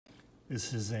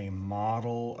This is a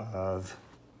model of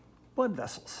blood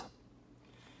vessels.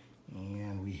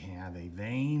 And we have a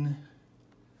vein,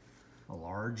 a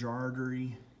large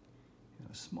artery, and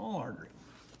a small artery.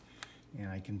 And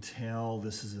I can tell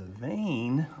this is a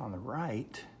vein on the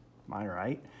right, my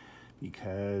right,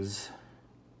 because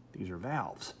these are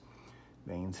valves.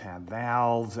 Veins have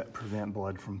valves that prevent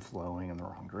blood from flowing in the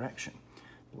wrong direction.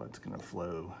 Blood's going to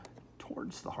flow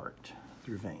towards the heart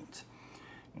through veins.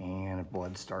 And if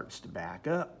blood starts to back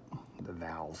up, the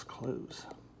valves close.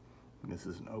 And this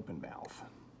is an open valve.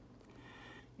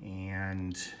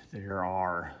 And there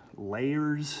are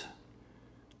layers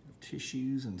of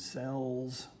tissues and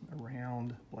cells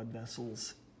around blood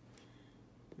vessels.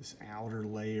 This outer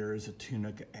layer is a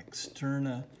tunica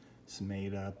externa. It's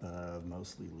made up of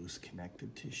mostly loose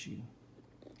connective tissue.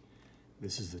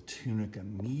 This is the tunica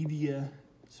media.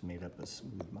 It's made up of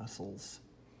smooth muscles.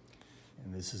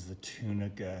 And this is the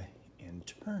tunica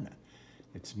interna.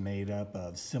 It's made up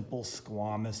of simple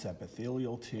squamous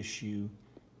epithelial tissue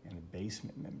and a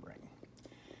basement membrane.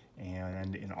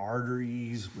 And in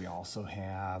arteries, we also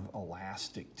have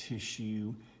elastic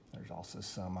tissue. There's also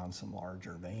some on some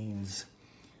larger veins.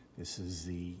 This is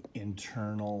the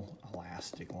internal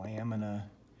elastic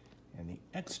lamina and the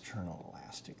external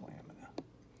elastic lamina.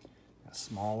 Now,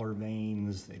 smaller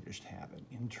veins, they just have an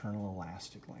internal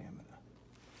elastic lamina,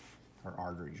 or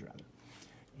arteries rather.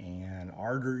 And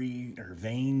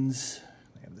veins,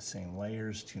 they have the same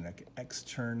layers: tunica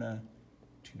externa,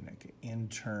 tunica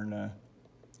interna,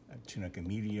 tunica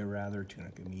media rather,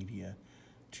 tunica media,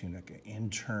 tunica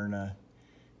interna,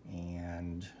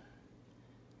 and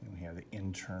we have the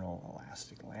internal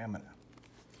elastic lamina.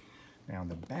 Now on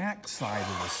the back side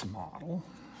of this model,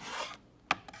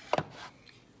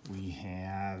 we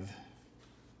have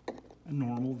a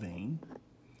normal vein,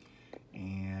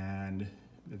 and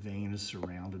the vein is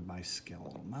surrounded by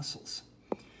skeletal muscles.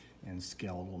 And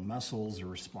skeletal muscles are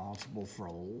responsible for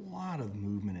a lot of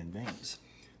movement in veins.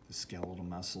 The skeletal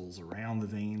muscles around the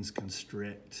veins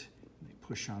constrict, they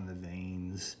push on the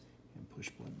veins and push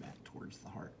blood back towards the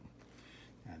heart.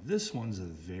 Now this one's a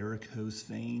varicose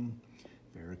vein.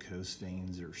 Varicose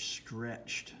veins are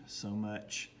stretched so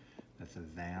much that the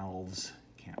valves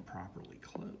can't properly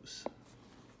close.